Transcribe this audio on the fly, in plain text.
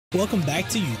Welcome back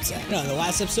to UTEP. Now, in the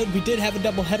last episode, we did have a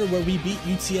doubleheader where we beat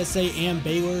UTSA and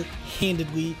Baylor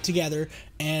handedly together,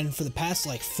 and for the past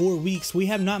like 4 weeks, we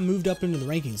have not moved up into the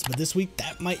rankings, but this week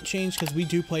that might change because we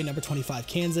do play number 25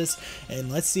 Kansas,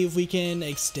 and let's see if we can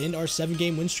extend our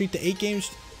 7-game win streak to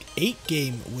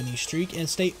 8-game winning streak and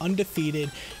stay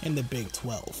undefeated in the Big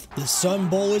 12. The Sun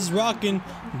Bowl is rocking.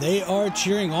 They are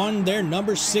cheering on their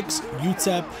number 6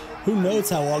 UTEP. Who knows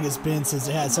how long it's been since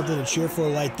they had something to cheer for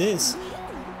like this.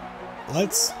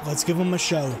 Let's give them a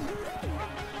show.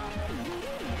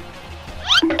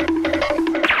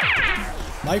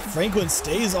 Mike Franklin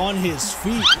stays on his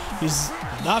feet. He's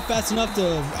not fast enough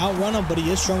to outrun him, but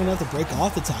he is strong enough to break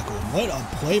off the tackle. What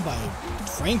a play by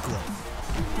Franklin.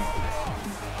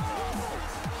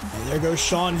 And there goes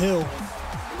Sean Hill.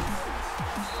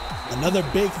 Another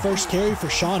big first carry for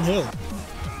Sean Hill.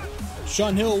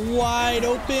 Sean Hill wide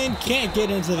open. Can't get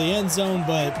into the end zone,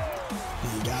 but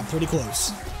he got pretty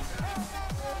close.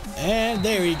 And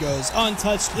there he goes,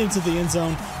 untouched into the end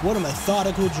zone. What a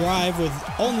methodical drive with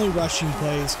only rushing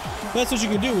plays. But that's what you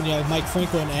can do when you have Mike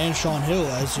Franklin and Sean Hill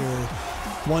as your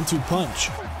 1-2 punch.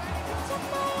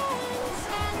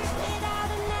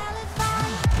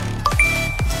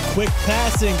 Quick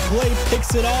pass and Clay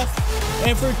picks it off.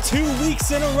 And for 2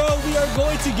 weeks in a row, we are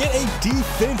going to get a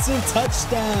defensive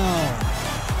touchdown.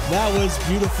 That was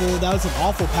beautiful. That was an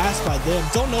awful pass by them.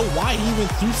 Don't know why he even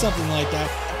threw something like that.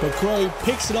 But Clay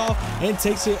picks it off and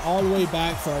takes it all the way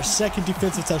back for our second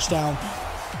defensive touchdown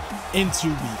in 2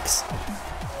 weeks.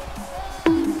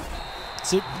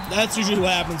 See, that's usually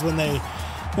what happens when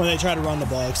they try to run the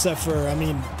ball. Except for, I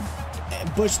mean,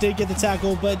 Bush did get the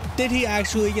tackle, but did he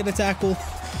actually get a tackle?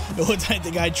 It looked like the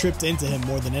guy tripped into him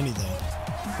more than anything.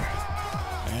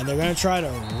 And they're going to try to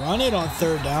run it on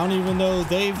 3rd down, even though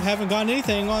they haven't gotten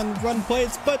anything on run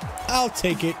plays. But I'll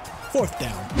take it. 4th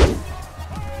down.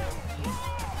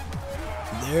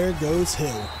 There goes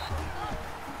Hill.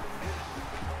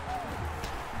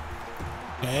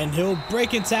 And Hill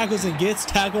breaking tackles and gets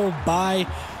tackled by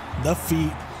the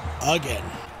feet again.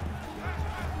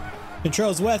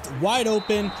 Controls left wide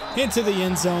open into the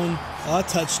end zone. A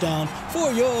touchdown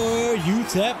for your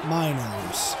UTEP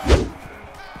Miners.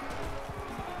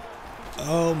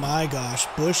 Oh my gosh,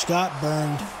 Bush got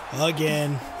burned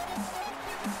again.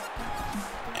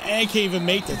 And can't even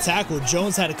make the tackle.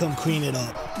 Jones had to come clean it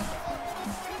up.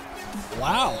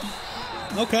 Wow.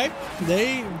 Okay.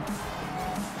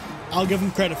 I'll give them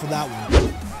credit for that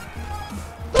one.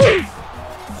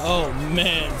 Oh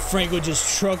man, Franklin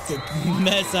just trucked the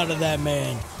mess out of that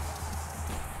man.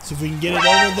 See if we can get it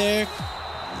over there.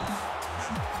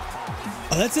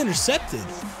 Oh, that's intercepted.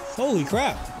 Holy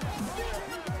crap.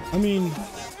 I mean,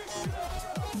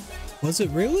 was it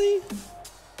really?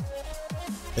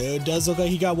 It does look like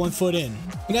he got 1 foot in.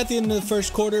 And at the end of the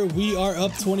first quarter, we are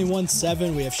up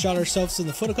 21-7. We have shot ourselves in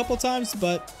the foot a couple times,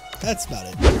 but that's about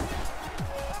it.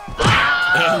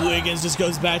 And Wiggins just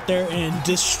goes back there and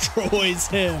destroys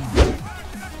him.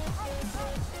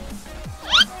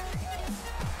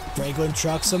 Franklin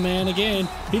trucks a man again.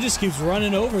 He just keeps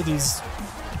running over these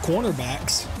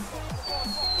cornerbacks.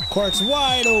 Clark's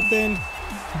wide open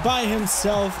by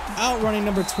himself, outrunning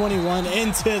number 21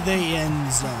 into the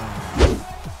end zone.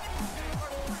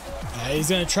 He's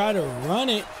going to try to run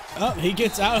it. Oh, he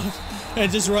gets out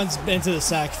and just runs into the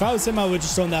sack. If I was him, I would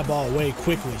just throw that ball away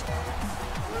quickly.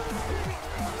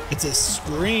 It's a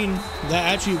screen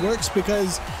that actually works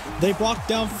because they block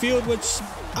downfield, which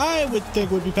I would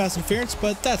think would be pass interference,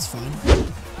 but that's fine.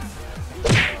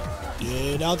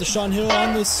 Get out to Sean Hill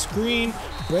on the screen.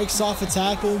 Breaks off a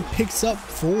tackle and picks up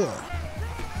 4.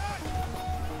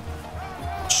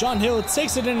 Sean Hill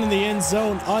takes it into the end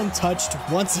zone untouched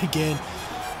once again.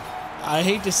 I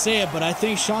hate to say it, but I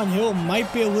think Sean Hill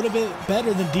might be a little bit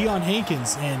better than Deion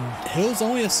Hankins, and Hill's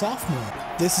only a sophomore.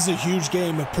 This is a huge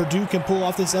game. If Purdue can pull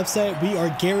off this upset, we are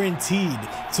guaranteed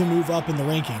to move up in the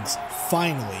rankings.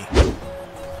 Finally.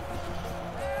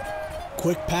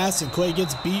 Quick pass, and Clay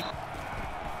gets beat.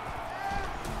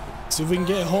 See if we can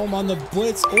get home on the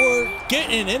blitz or get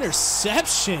an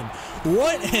interception.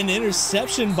 What an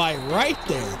interception by right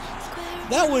there.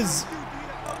 That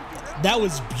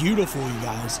was beautiful, you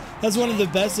guys. That's one of the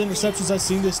best interceptions I've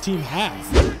seen this team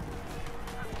have.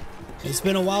 It's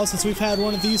been a while since we've had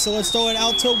one of these, so let's throw it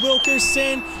out to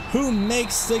Wilkerson, who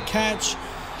makes the catch.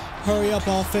 Hurry up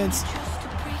offense.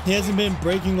 He hasn't been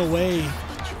breaking away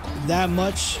that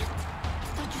much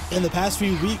in the past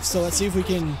few weeks, so let's see if we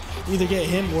can either get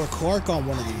him or Clark on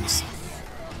one of these.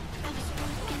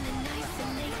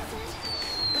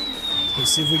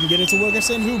 Let's see if we can get it to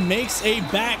Wilkerson, who makes a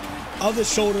back of the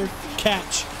shoulder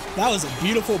catch. That was a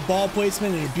beautiful ball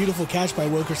placement and a beautiful catch by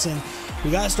Wilkerson.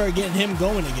 We got to start getting him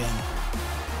going again.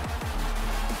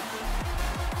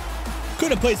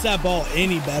 Couldn't have placed that ball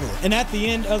any better. And at the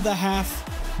end of the half,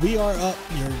 we are up.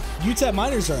 Your UTEP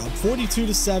Miners are up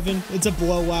 42-7. It's a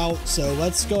blowout, so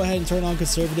let's go ahead and turn on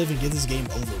conservative and get this game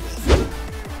over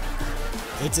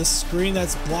with. It's a screen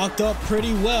that's blocked up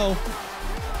pretty well.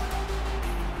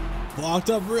 Blocked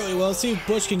up really well. Let's see if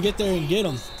Bush can get there and get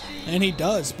him. And he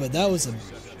does, but that was a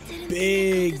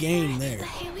big game there.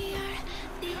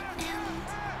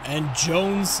 And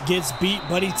Jones gets beat,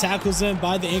 but he tackles him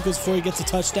by the ankles before he gets a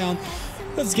touchdown.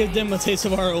 Let's give them a taste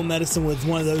of our own medicine with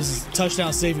one of those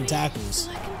touchdown-saving tackles.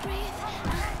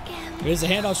 There's a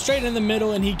handoff straight in the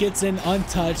middle, and he gets in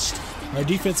untouched. Our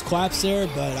defense collapsed there,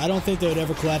 but I don't think they would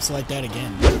ever collapse like that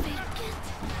again.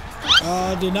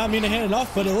 Did not mean to hand it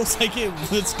off, but it looks like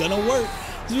it's going to work.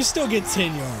 You still get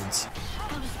 10 yards.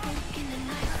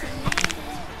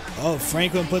 Oh,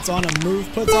 Franklin puts on a move,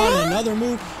 puts on another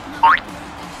move.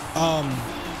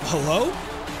 Hello?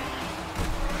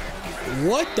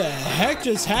 What the heck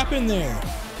just happened there?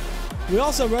 We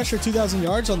also rushed for 2,000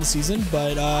 yards on the season,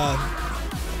 but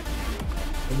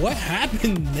what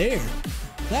happened there?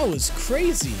 That was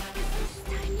crazy.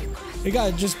 It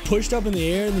got just pushed up in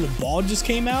the air and then the ball just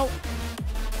came out.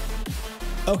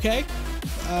 Okay.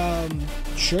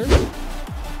 Sure.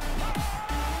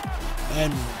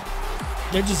 And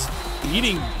they're just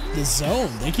beating the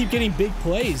zone. They keep getting big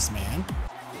plays, man.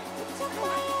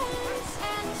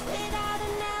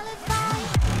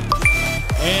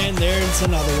 And there's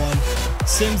another one.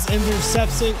 Sims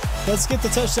intercepts it. Let's get the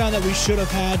touchdown that we should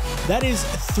have had. That is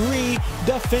 3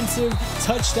 defensive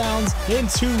touchdowns in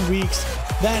 2 weeks.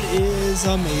 That is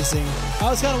amazing.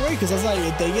 I was kind of worried because I was like,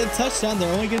 if they get a touchdown,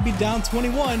 they're only going to be down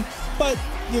 21. But,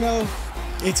 you know,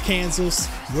 it's Kansas.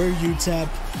 We're UTEP.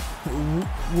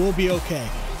 We'll be okay.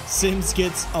 Sims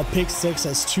gets a pick 6.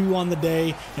 That's 2 on the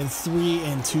day and 3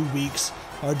 in 2 weeks.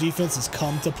 Our defense has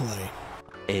come to play.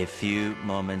 A few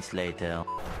moments later.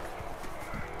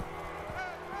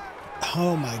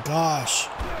 Oh my gosh.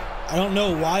 I don't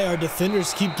know why our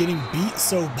defenders keep getting beat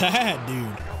so bad,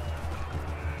 dude.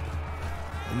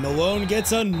 And Malone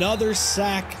gets another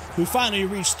sack. We finally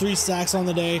reached 3 sacks on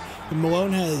the day. And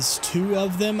Malone has 2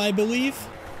 of them, I believe.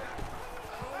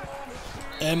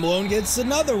 And Malone gets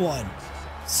another one.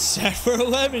 Sack for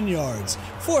 11 yards.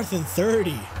 4th and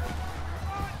 30.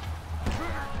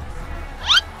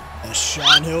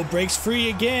 Sean Hill breaks free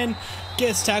again,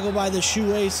 gets tackled by the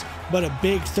shoelace, but a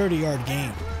big 30-yard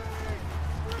gain.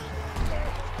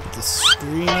 Get the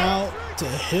screen out to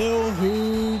Hill,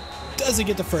 who doesn't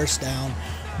get the first down,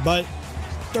 but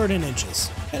 3rd and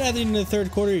inches. And at the end of the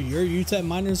 3rd quarter, your UTEP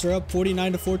Miners are up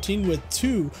 49-14 with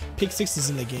 2 pick 6s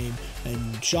in the game,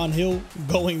 and Sean Hill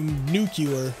going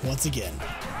nuclear once again.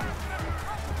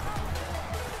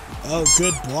 Oh,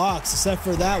 good blocks, except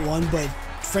for that one, but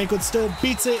Franklin still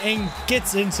beats it and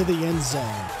gets into the end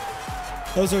zone.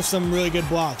 Those are some really good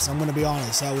blocks, I'm going to be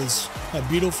honest. That was a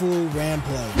beautiful ran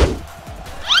play.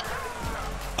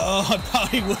 Oh,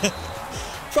 I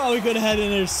probably could have had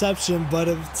an interception, but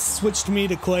it switched me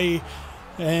to Clay,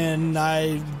 and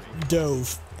I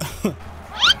dove.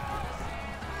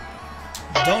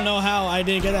 Don't know how I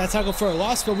didn't get that tackle for a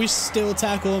loss, but we still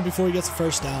tackle him before he gets the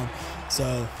first down.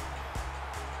 So,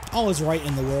 all is right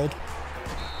in the world.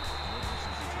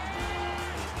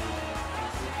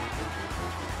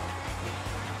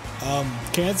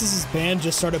 Kansas's band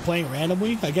just started playing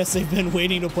randomly. I guess they've been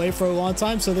waiting to play for a long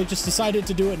time, so they just decided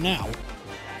to do it now.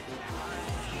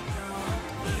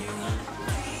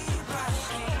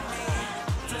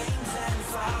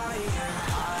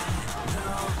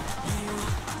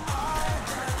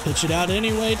 Pitch it out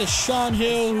anyway to Sean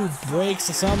Hill, who breaks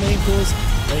some ankles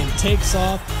and takes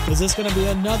off. Is this going to be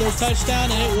another touchdown?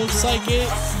 And it looks like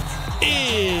it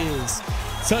is.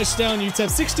 Touchdown UTEP,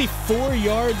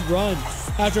 64-yard run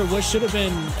after what should have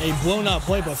been a blown-out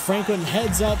play, but Franklin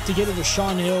heads up to get it to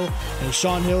Sean Hill, and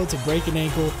Sean Hill to break an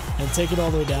ankle and take it all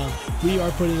the way down. We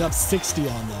are putting up 60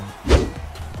 on them.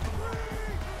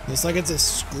 Looks like it's a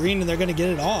screen, and they're going to get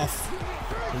it off.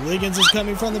 Liggins is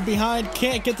coming from the behind,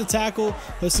 can't get the tackle.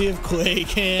 Let's see if Clay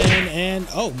can, and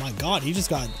oh my god, he just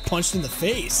got punched in the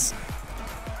face.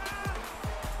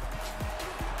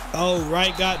 Oh,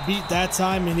 Wright got beat that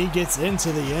time, and he gets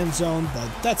into the end zone, but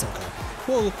that's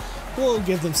okay. We'll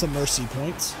give them some mercy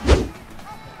points.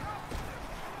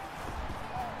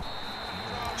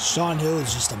 Sean Hill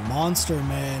is just a monster,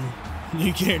 man.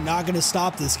 You're not going to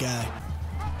stop this guy.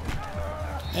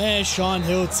 And Sean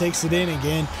Hill takes it in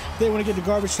again. If they want to get the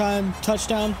garbage time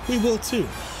touchdown, we will too.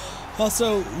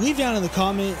 Also, leave down in the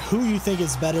comment who you think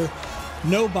is better.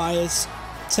 No bias.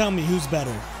 Tell me who's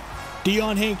better.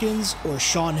 Deion Hankins or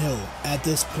Sean Hill at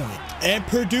this point. And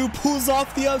Purdue pulls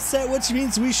off the upset, which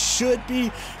means we should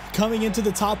be coming into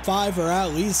the top 5 or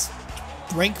at least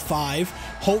rank 5,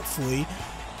 hopefully.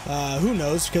 Who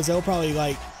knows, because they'll probably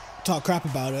like talk crap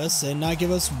about us and not give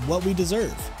us what we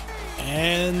deserve.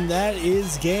 And that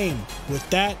is game. With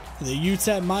that, the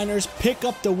UTEP Miners pick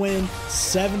up the win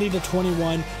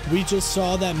 70-21. We just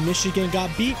saw that Michigan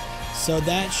got beat, so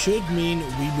that should mean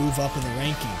we move up in the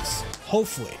rankings.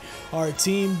 Hopefully. Our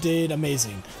team did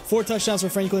amazing. 4 touchdowns for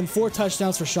Franklin, 4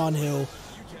 touchdowns for Sean Hill.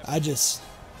 It's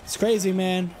crazy,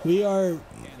 man.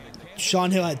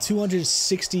 Sean Hill had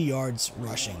 260 yards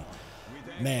rushing.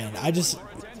 Man,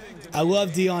 I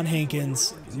love Deion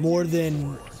Hankins more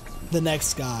than the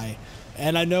next guy.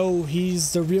 And I know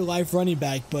he's the real life running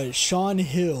back, but Sean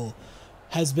Hill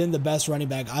has been the best running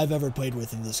back I've ever played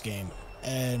with in this game.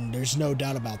 And there's no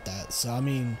doubt about that. So, I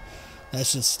mean,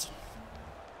 it's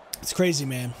crazy,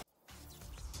 man.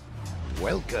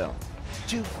 Welcome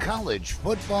to College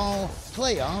Football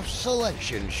Playoff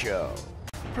Selection Show,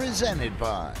 presented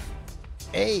by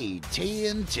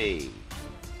AT&T.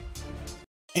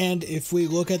 And if we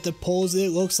look at the polls, it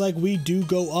looks like we do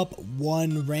go up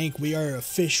 1 rank. We are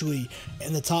officially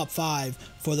in the top 5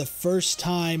 for the first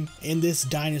time in this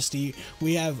dynasty.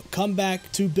 We have come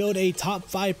back to build a top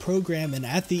 5 program, and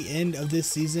at the end of this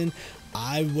season,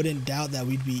 I wouldn't doubt that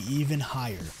we'd be even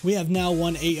higher. We have now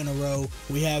won 8 in a row.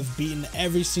 We have beaten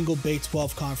every single Big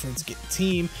 12 conference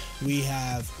team. We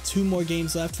have 2 more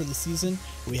games left for the season.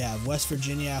 We have West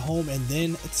Virginia at home and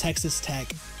then Texas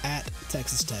Tech at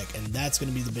Texas Tech, and that's going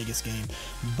to be the biggest game.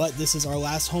 But this is our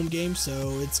last home game,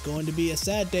 so it's going to be a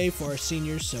sad day for our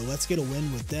seniors, so let's get a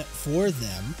win with that for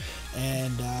them.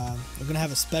 And we're going to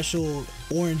have a special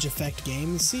orange effect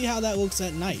game and see how that looks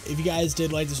at night. If you guys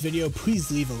did like this video, please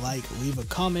leave a like, leave a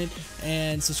comment,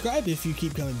 and subscribe if you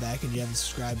keep coming back and you haven't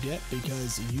subscribed yet,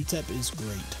 because UTEP is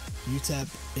great.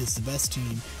 UTEP is the best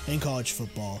team in college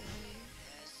football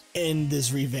in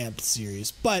this revamped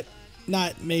series, but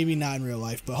maybe not in real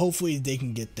life, but hopefully they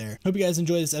can get there. Hope you guys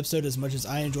enjoyed this episode as much as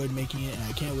I enjoyed making it, and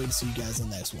I can't wait to see you guys in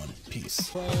the next one.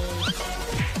 Peace. Oh,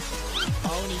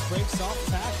 and he breaks off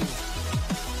tackles.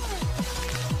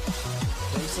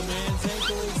 Breaks a man's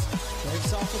ankles.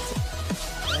 Breaks off a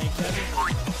and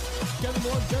Kevin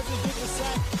Moore doesn't get the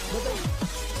sack, but they...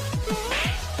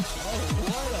 Oh,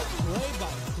 what a play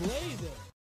by play there.